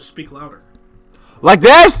speak louder. Like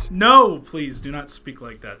this? No, please do not speak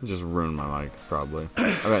like that. Just ruined my mic, probably.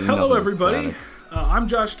 Hello, everybody. I'm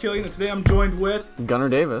Josh Killian, and today I'm joined with Gunnar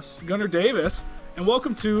Davis. And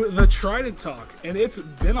welcome to the Trident Talk. And it's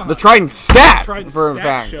been a the Trident Stat, Trident for Stat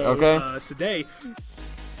fact, show okay? Today.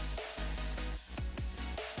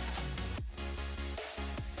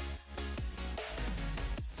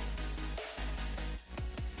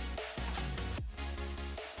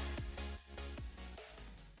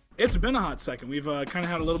 It's been a hot second. We've kind of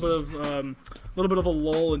had a little bit of a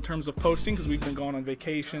lull in terms of posting because we've been going on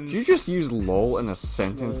vacations. Did you just use "lol" in a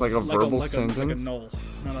sentence, like a verbal sentence? Like a null,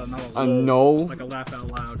 not a null. Like a laugh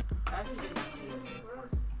out loud.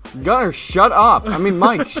 Gunnar, shut up. I mean,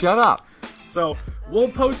 Mike, shut up. So we'll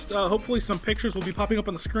post hopefully some pictures will be popping up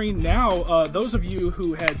on the screen now. Those of you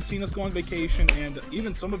who had seen us go on vacation, and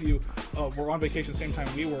even some of you were on vacation the same time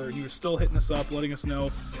we were, you were still hitting us up, letting us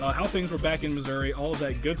know how things were back in Missouri, all of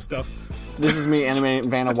that good stuff. This is me animating,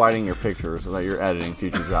 Vanna Whiting your pictures that you're editing,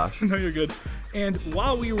 future Josh. No, you're good. And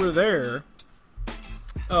while we were there,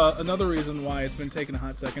 another reason why it's been taking a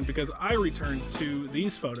hot second, because I returned to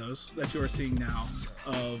these photos that you are seeing now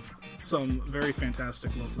of some very fantastic,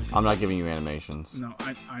 lovely people. I'm not giving you animations. No,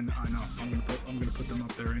 I know. I'm gonna put them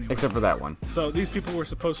up there anyway. Except for that one. So these people were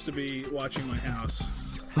supposed to be watching my house.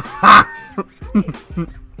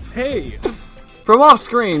 Hey! From off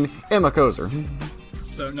screen, Emma Kozer.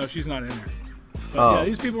 So no, she's not in there. But yeah,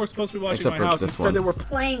 these people were supposed to be watching my house. Instead, they were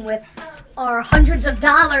playing with our hundreds of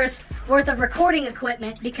dollars worth of recording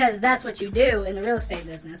equipment, because that's what you do in the real estate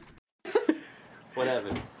business. Whatever.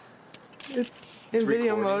 It's in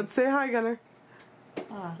video recording. mode. Say hi, Gunnar.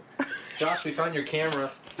 Josh, we found your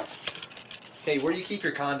camera. Hey, where do you keep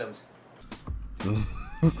your condoms?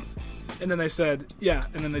 And then they said, yeah,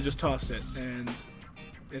 and then they just tossed it, and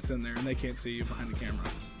it's in there, and they can't see you behind the camera.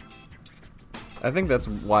 I think that's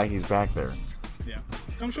why he's back there. Yeah.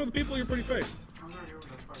 Come show the people your pretty face.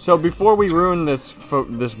 So before we ruin this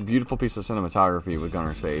beautiful piece of cinematography with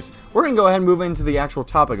Gunnar's face, we're going to go ahead and move into the actual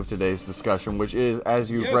topic of today's discussion, which is, as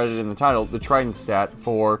you've read it in the title, the Trident Stat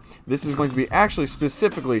for... This is going to be actually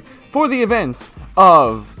specifically for the events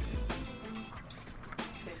of...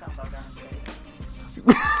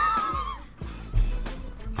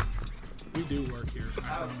 We do work here.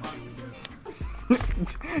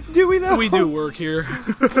 Do we, though? We do work here.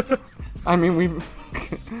 I mean, we've...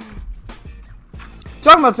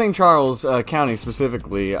 Talking about St. Charles County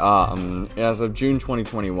specifically, as of June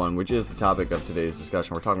 2021, which is the topic of today's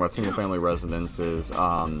discussion, we're talking about single-family residences.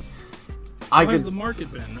 How has the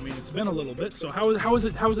market been? I mean, it's been a little bit. So how has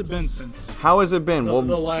it been since? How has it been? The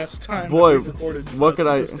last time boy, we've recorded what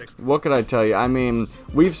could I tell you? I mean,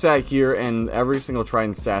 we've sat here, and every single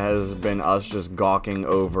Trident Stat has been us just gawking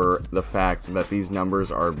over the fact that these numbers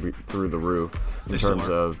are through the roof in terms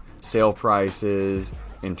of sale prices,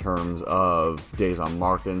 in terms of days on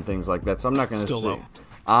market and things like that. So I'm not going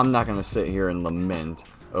to sit here and lament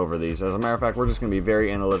over these. As a matter of fact, we're just going to be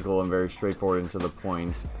very analytical and very straightforward and to the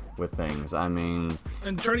point with things. I mean,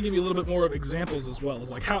 and try to give you a little bit more of examples as well.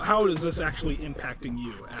 As like how is this actually impacting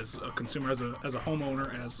you as a consumer, as a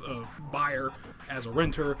homeowner, as a buyer, as a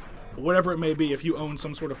renter, whatever it may be. If you own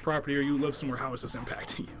some sort of property or you live somewhere, how is this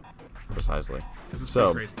impacting you? Precisely.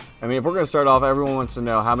 So, crazy. I mean, if we're going to start off, everyone wants to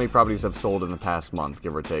know how many properties have sold in the past month,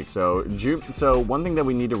 give or take. So one thing that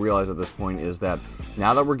we need to realize at this point is that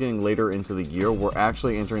now that we're getting later into the year, we're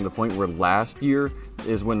actually entering the point where last year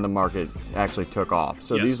is when the market actually took off.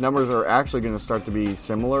 So these numbers are actually going to start to be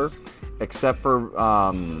similar, except for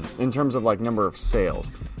in terms of like number of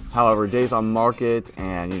sales. However, days on market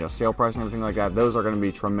and sale price and everything like that, those are going to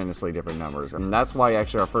be tremendously different numbers. And that's why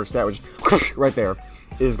actually our first stat, which right there,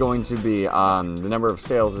 is going to be the number of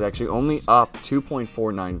sales is actually only up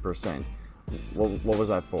 2.49%. What was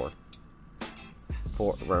that for?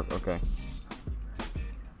 Okay.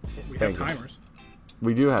 We have timers.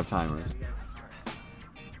 We do have timers.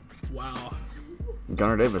 Wow.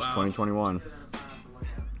 Gunnar Davis, 2021.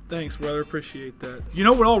 Thanks, brother. Appreciate that. You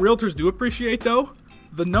know what all realtors do appreciate, though?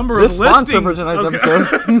 The number of listings. Sponsor for tonight's episode.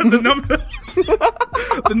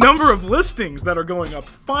 the number of listings that are going up.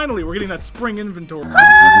 Finally, we're getting that spring inventory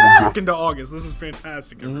into August. This is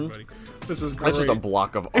fantastic, everybody. This is great. That's just a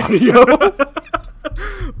block of audio.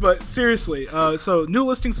 But seriously, so new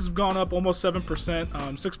listings have gone up almost 7%,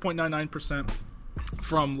 6.99%.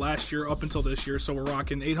 From last year up until this year, so we're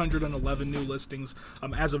rocking 811 new listings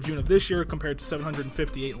as of June of this year compared to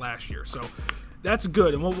 758 last year. So That's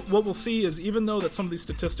good. And what we'll see is, even though that some of these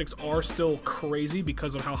statistics are still crazy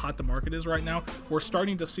because of how hot the market is right now, we're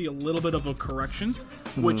starting to see a little bit of a correction,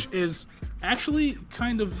 which is actually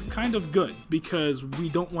kind of good, because we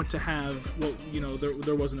don't want to have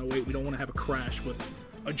there was an 08. We don't want to have a crash with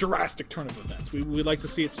a drastic turn of events. We'd like to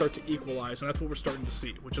see it start to equalize, and that's what we're starting to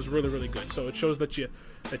see, which is really, really good. So it shows that you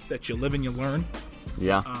live and you learn.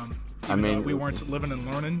 Yeah. I mean, we weren't living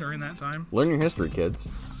and learning during that time. Learn your history, kids.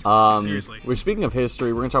 Seriously. We're speaking of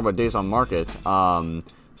history. We're going to talk about days on market.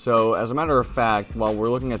 So, as a matter of fact, while we're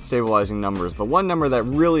looking at stabilizing numbers, the one number that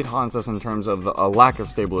really haunts us in terms of a lack of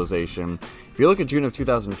stabilization, if you look at June of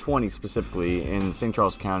 2020 specifically, in St.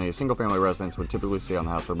 Charles County, a single-family residence would typically stay on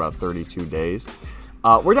the house for about 32 days.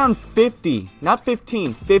 We're down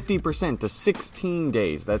 50% to 16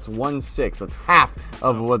 days. That's 1/6. That's half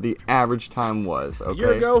of what the average time was. Okay? A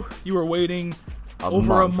year ago, you were waiting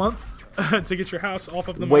over a month to get your house off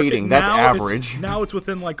of the market. Waiting, that's average. Now it's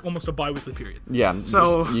within like almost a bi-weekly period. Yeah,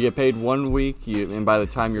 so you get paid 1 week, and by the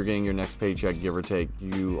time you're getting your next paycheck, give or take,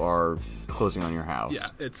 you are closing on your house. Yeah,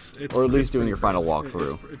 it's or at least doing your final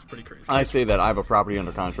walkthrough. It's pretty crazy. I say that I have a property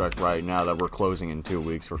under contract right now that we're closing in 2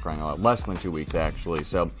 weeks. We're crying out, less than 2 weeks actually.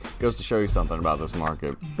 So goes to show you something about this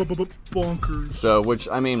market. Bonkers. So, which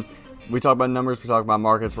I mean, we talk about numbers, we talk about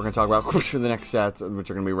markets. We're going to talk about the next stats, which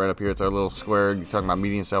are going to be right up here. It's our little square. You're talking about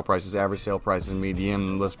median sale prices, average sale prices,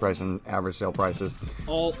 median list price, and average sale prices.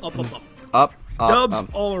 All up. Up. Dubs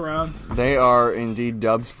all around. They are indeed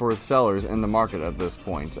dubs for sellers in the market at this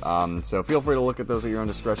point. So feel free to look at those at your own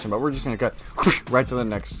discretion. But we're just going to cut right to the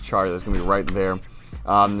next chart. That's going to be right there.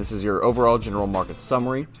 This is your overall general market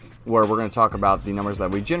summary, where we're going to talk about the numbers that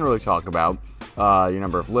we generally talk about. Your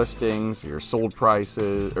number of listings, your sold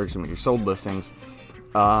prices, or excuse me, your sold listings,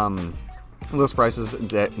 list prices,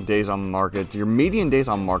 days on market. Your median days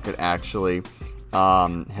on market actually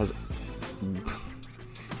has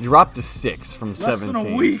dropped to 6 from 17. Less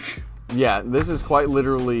than a week. Yeah, this is quite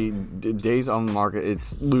literally days on the market.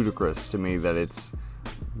 It's ludicrous to me that it's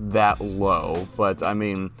that low. But, I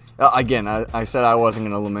mean, again, I said I wasn't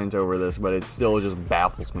going to lament over this, but it still just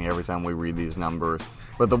baffles me every time we read these numbers.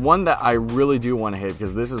 But the one that I really do want to hit,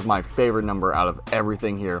 because this is my favorite number out of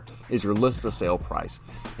everything here, is your list to sale price.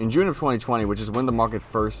 In June of 2020, which is when the market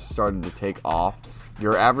first started to take off,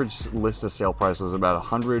 your average list to sale price was about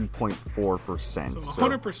 100.4%. So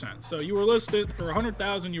 100%. So you were listed for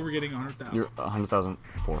 $100,000, you were getting $100,000. You're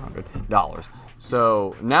 $100,400.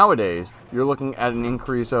 So nowadays, you're looking at an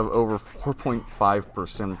increase of over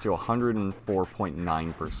 4.5% to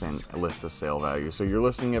 104.9% list to sale value. So you're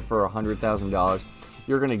listing it for $100,000.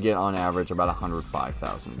 You're going to get on average about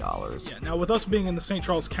 $105,000. Yeah. Now, with us being in the St.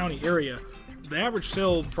 Charles County area, the average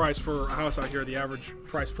sale price for a house out here, the average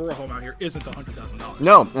price for a home out here, isn't $100,000.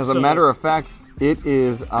 No, as a matter of fact, it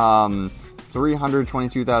is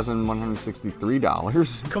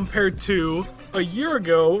 $322,163 compared to a year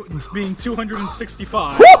ago it's being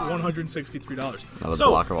 $265, $163.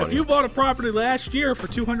 So if you bought a property last year for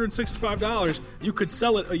 $265, you could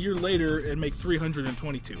sell it a year later and make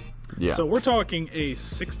 $322. Yeah. So we're talking a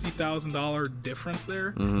 $60,000 difference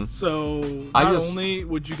there. Mm-hmm. So not only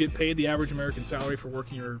would you get paid the average American salary for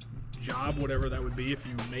working your job, whatever that would be if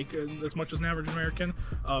you make as much as an average American,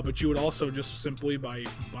 but you would also just simply by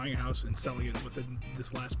buying a house and selling it within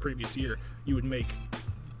this previous year, you would make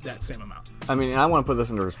that same amount. I mean, I want to put this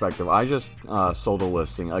into perspective. I just sold a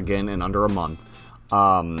listing again in under a month,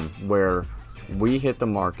 where we hit the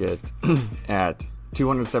market at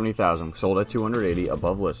 $270,000, sold at $280,000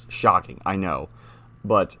 above list. Shocking, I know,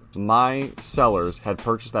 but my sellers had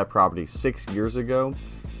purchased that property 6 years ago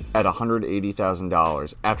at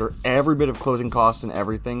 $180,000. After every bit of closing costs and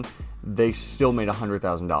everything, they still made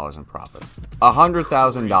 $100,000 in profit.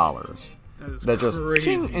 $100,000. That just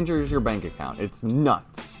ching, enters your bank account. It's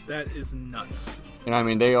nuts. That is nuts. And I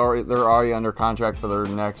mean, they're already under contract for their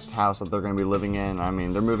next house that they're going to be living in. I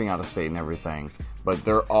mean, they're moving out of state and everything, but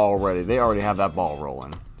they already have that ball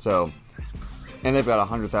rolling. So, and they've got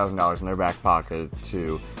 $100,000 in their back pocket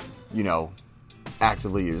to,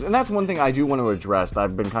 actively use. And that's one thing I do want to address that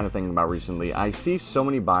I've been kind of thinking about recently. I see so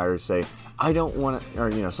many buyers say, I don't want to,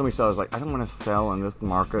 or so many sellers like, I don't want to sell in this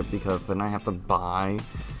market because then I have to buy.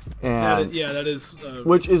 And that is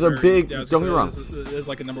which is a big, don't get me wrong. It's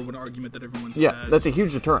like a number one argument that everyone says. Yeah, that's a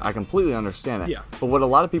huge deterrent. I completely understand that. Yeah. But what a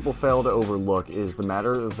lot of people fail to overlook is the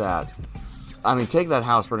matter that, I mean, take that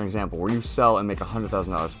house for an example where you sell and make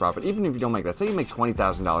 $100,000 profit. Even if you don't make that, say you make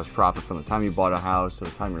 $20,000 profit from the time you bought a house to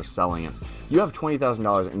the time you're selling it. You have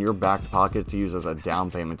 $20,000 in your back pocket to use as a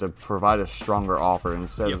down payment to provide a stronger offer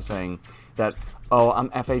instead of saying that, oh, I'm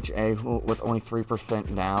FHA with only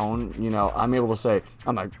 3% down. I'm able to say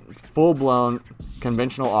I'm a full-blown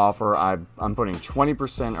conventional offer. I'm putting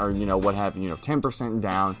 20% or what have 10%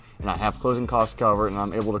 down, and I have closing costs covered, and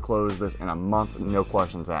I'm able to close this in a month, no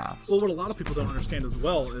questions asked. Well, what a lot of people don't understand as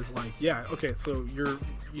well is like, yeah, okay, so you're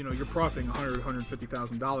profiting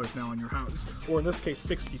 $150,000 now on your house, or in this case,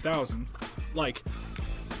 $60,000. Like,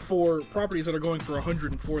 for properties that are going for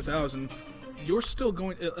 $104,000. You're still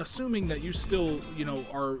going, assuming that you still,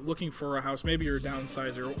 are looking for a house, maybe you're a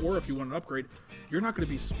downsizer, or if you want an upgrade, you're not going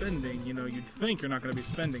to be spending, you'd think you're not going to be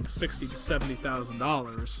spending $60,000 to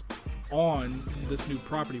 $70,000 on this new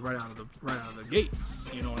property right out of the gate.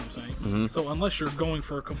 You know what I'm saying? Mm-hmm. So unless you're going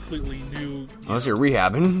for a completely new, unless you're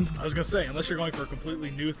rehabbing, I was going to say, unless you're going for a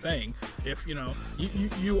completely new thing, if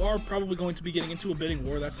you are probably going to be getting into a bidding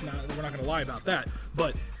war. We're not going to lie about that,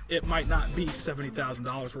 but it might not be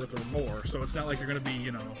 $70,000 worth or more. So it's not like you're going to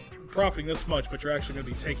be, profiting this much, but you're actually going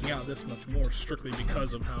to be taking out this much more strictly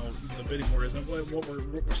because of how the bidding war is. And what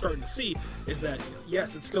we're starting to see is that,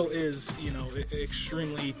 yes, it still is,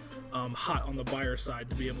 extremely hot on the buyer side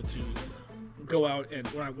to be able to go out, and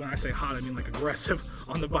when I say hot, I mean like aggressive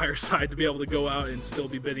on the buyer side, to be able to go out and still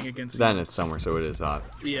be bidding against. Then it's summer, so it is hot.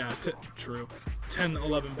 Yeah, true. 10,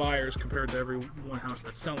 11 buyers compared to every one house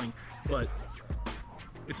that's selling, but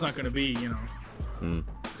it's not going to be, $70,000,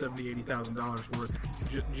 $80,000 worth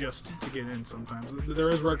just to get in. Sometimes there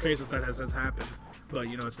is rare cases that has happened, but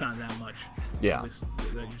it's not that much. Yeah, at least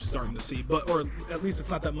that you're starting to see, or at least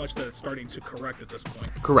it's not that much that it's starting to correct at this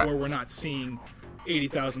point. Correct. Where we're not seeing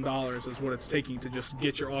 $80,000 is what it's taking to just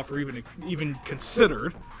get your offer even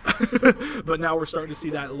considered. But now we're starting to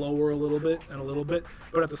see that lower a little bit.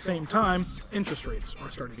 But at the same time, interest rates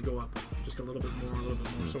are starting to go up just a little bit more.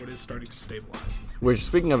 So it is starting to stabilize. Which,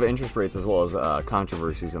 speaking of interest rates as well as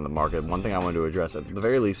controversies in the market, one thing I wanted to address at the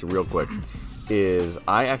very least real quick is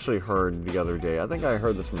I actually heard the other day, I think I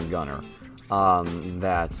heard this from Gunner,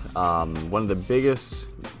 that one of the biggest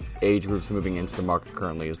age groups moving into the market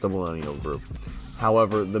currently is the millennial group.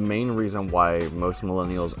 However, the main reason why most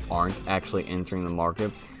millennials aren't actually entering the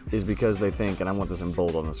market is because they think, and I want this in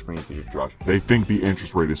bold on the screen for you, Josh, they think the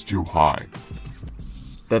interest rate is too high.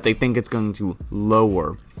 That they think it's going to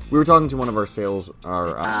lower. We were talking to one of our sales,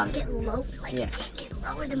 get low, like you can't get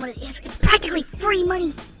lower than what it is. It's practically free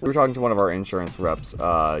money. We were talking to one of our insurance reps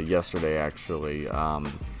yesterday, actually,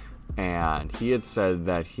 and he had said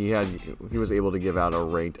that he was able to give out a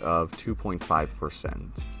rate of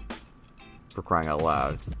 2.5%. For crying out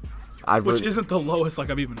loud. Which isn't the lowest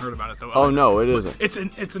I've even heard about it, though. Oh, no, it isn't.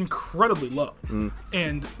 It's incredibly low.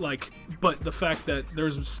 And, but the fact that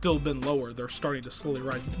there's still been lower, they're starting to slowly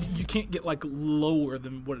rise. You can't get, lower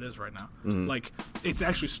than what it is right now. It's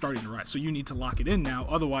actually starting to rise. So you need to lock it in now.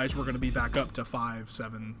 Otherwise, we're going to be back up to 5,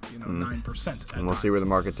 7, 9%. And we'll see where the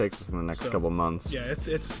market takes us in the next couple months. Yeah,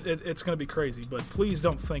 it's going to be crazy. But please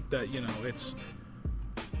don't think that, it's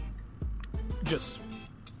just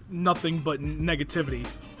nothing but negativity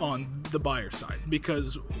on the buyer side,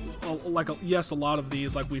 because yes, a lot of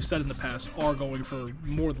these, like we've said in the past, are going for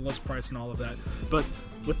more than list price and all of that, but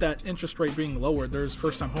with that interest rate being lowered, there's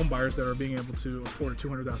first-time home buyers that are being able to afford a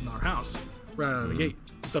 $200,000 house right out of the gate,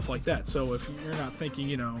 stuff like that. So if you're not thinking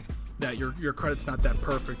that your credit's not that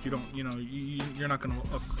perfect, you don't you're not going to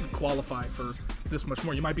qualify for this much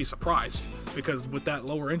more, you might be surprised, because with that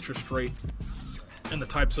lower interest rate and the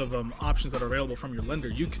types of options that are available from your lender,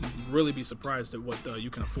 you can really be surprised at what you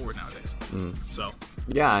can afford nowadays. So,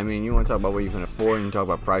 yeah, I mean, you want to talk about what you can afford and talk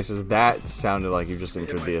about prices. That sounded like you just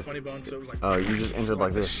entered the funny bone, so it was you just entered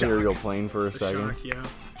the ethereal plane for a second. Shark, yeah.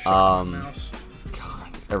 Shark mouse. God,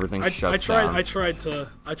 everything shuts down. I tried to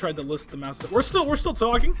list the mouse. We're still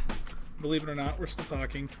talking. Believe it or not, we're still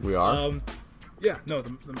talking. We are. Yeah, no,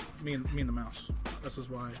 me and the mouse. This is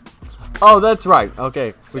why. Oh, that's right.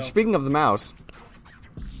 Okay. Which, speaking of the mouse,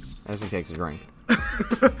 as he takes a drink.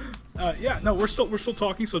 Yeah, no, we're still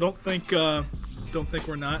talking, so don't think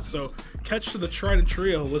we're not. So catch to the Trident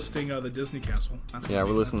trio listing the Disney Castle. We're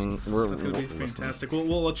listening. That's going to be fantastic.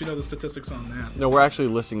 We'll let you know the statistics on that. No, we're actually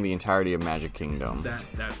listing the entirety of Magic Kingdom.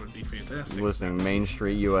 That would be fantastic. We're listening Main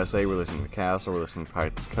Street USA. We're listening the Castle. We're listening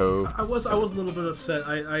Pirates Cove. I was a little bit upset.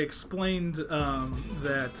 I explained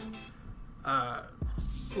that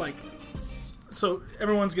so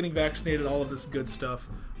everyone's getting vaccinated, all of this good stuff.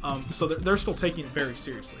 So they're still taking it very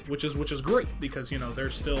seriously, which is great, because they're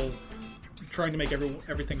still trying to make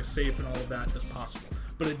everything as safe and all of that as possible.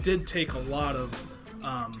 But it did take a lot of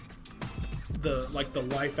the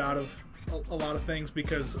life out of a lot of things,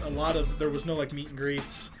 because there was no meet and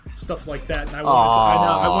greets, stuff like that, and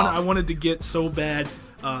I wanted to get so bad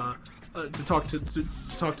to talk to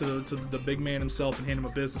the big man himself and hand him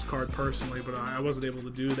a business card personally, but I wasn't able to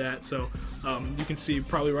do that. So you can see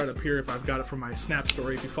probably right up here if I've got it from my Snap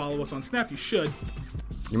story. If you follow us on Snap, you should.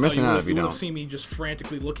 You're missing out if you would don't. have seen me just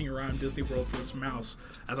frantically looking around Disney World for this mouse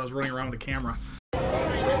as I was running around with the camera.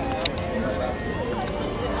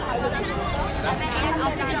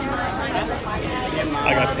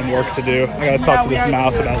 I got some work to do. I gotta talk to this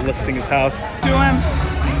mouse about listing his house.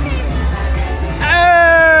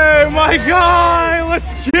 Hey, my guy!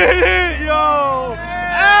 Let's get it, yo!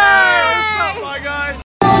 Hey, what's up, my guy?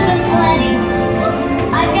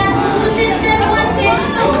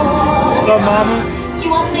 What's up, mamas? You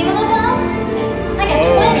want thingamabobs? I got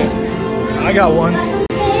 20. I got one.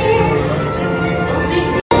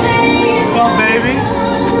 What's up, baby?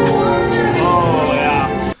 Oh,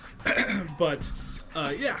 yeah. But,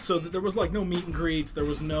 yeah, so there was, like, no meet and greets. There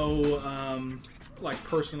was no, like,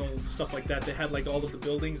 personal stuff like that. They had, like, all of the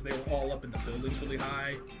buildings. They were all up in the buildings really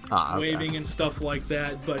high, waving and stuff like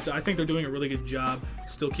that. But I think they're doing a really good job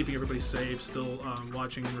still keeping everybody safe, still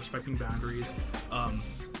watching and respecting boundaries,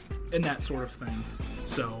 and that sort of thing.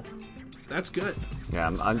 So that's good. Yeah,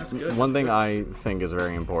 that's good. One thing I think is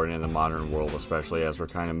very important in the modern world, especially as we're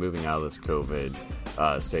kind of moving out of this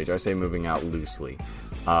COVID stage, I say moving out loosely,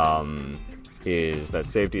 is that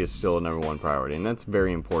safety is still a number one priority, and that's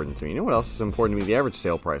very important to me. You know what else is important to me? The average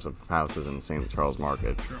sale price of houses in the St. Charles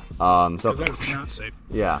market. Sure. So that's not safe.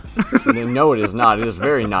 Yeah. No, it is not. It is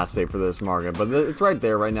very not safe for this market, but it's right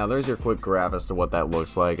there right now. There's your quick graph as to what that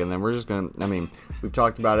looks like, and then we're just going to, I mean, we've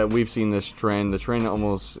talked about it. We've seen this trend. The trend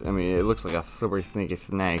almost, I mean, it looks like a slippery sneaky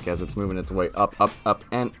snake as it's moving its way up, up, up,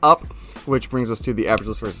 and up, which brings us to the average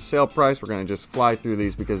list versus sale price. We're going to just fly through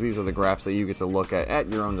these because these are the graphs that you get to look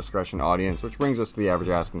at your own discretion, audience, which brings us to the average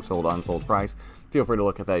asking sold unsold price. Feel free to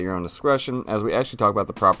look at that at your own discretion as we actually talk about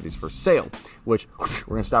the properties for sale, which we're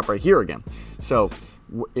going to stop right here again. So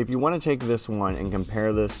if you want to take this one and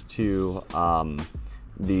compare this to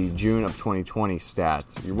the June of 2020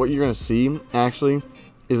 stats, what you're going to see actually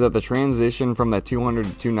is that the transition from that 200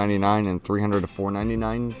 to 299 and 300 to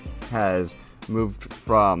 499 has moved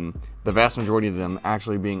from the vast majority of them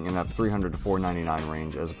actually being in that 300 to 499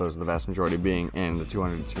 range as opposed to the vast majority being in the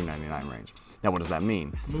 200 to 299 range. Now, what does that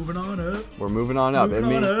mean? Moving on up. We're moving on up. It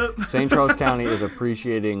means St. Charles County is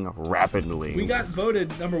appreciating rapidly. We got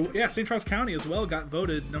voted St. Charles County as well got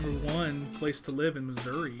voted number one place to live in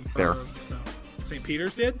Missouri. There. So St.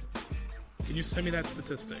 Peter's did? Can you send me that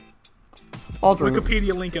statistic? Altering.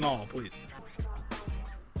 Wikipedia link and all, please.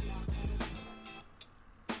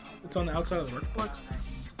 It's on the outside of the Metroplex?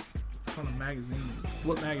 It's on a magazine.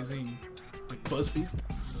 What magazine? Like BuzzFeed?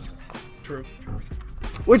 True.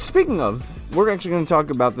 Which, speaking of, we're actually going to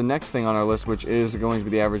talk about the next thing on our list, which is going to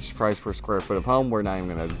be the average price per square foot of home. We're not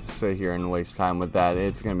even going to sit here and waste time with that.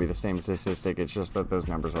 It's going to be the same statistic. It's just that those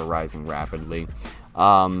numbers are rising rapidly.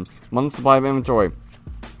 Month supply of inventory.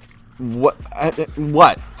 What?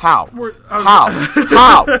 How?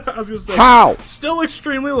 How? I was going to say, how? Still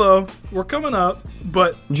extremely low. We're coming up,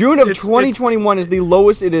 but June of 2021 is the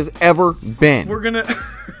lowest it has ever been. We're gonna.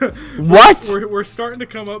 What? We're starting to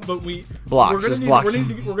come up, but we're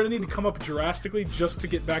gonna need to come up drastically just to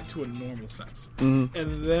get back to a normal sense. Mm-hmm.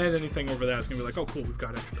 And then anything over that is gonna be like, oh, cool, we've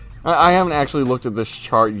got extra. I haven't actually looked at this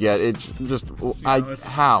chart yet. It's just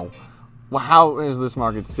how. Well, how is this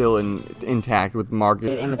market still intact with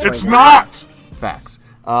market? It's not! Facts.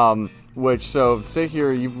 So sit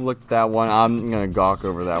here, you've looked at that one. I'm going to gawk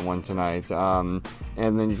over that one tonight. And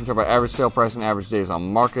then you can talk about average sale price and average days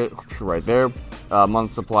on market right there.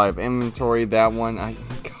 Month supply of inventory, that one.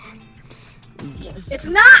 It's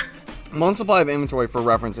not! Month supply of inventory, for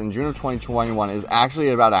reference, in June of 2021 is actually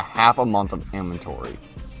at about a half a month of inventory.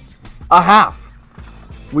 A half!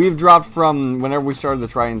 We've dropped from whenever we started the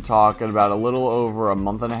Trident talk at about a little over a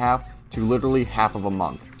month and a half to literally half of a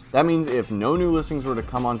month. That means if no new listings were to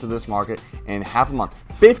come onto this market in half a month,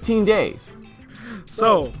 15 days.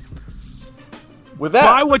 So, with that,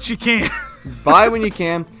 buy what you can. Buy when you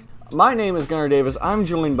can. My name is Gunnar Davis. I'm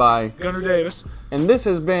joined by Gunnar Davis. And this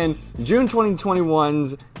has been June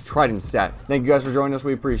 2021's Trident Stat. Thank you guys for joining us.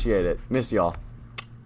 We appreciate it. Missed y'all.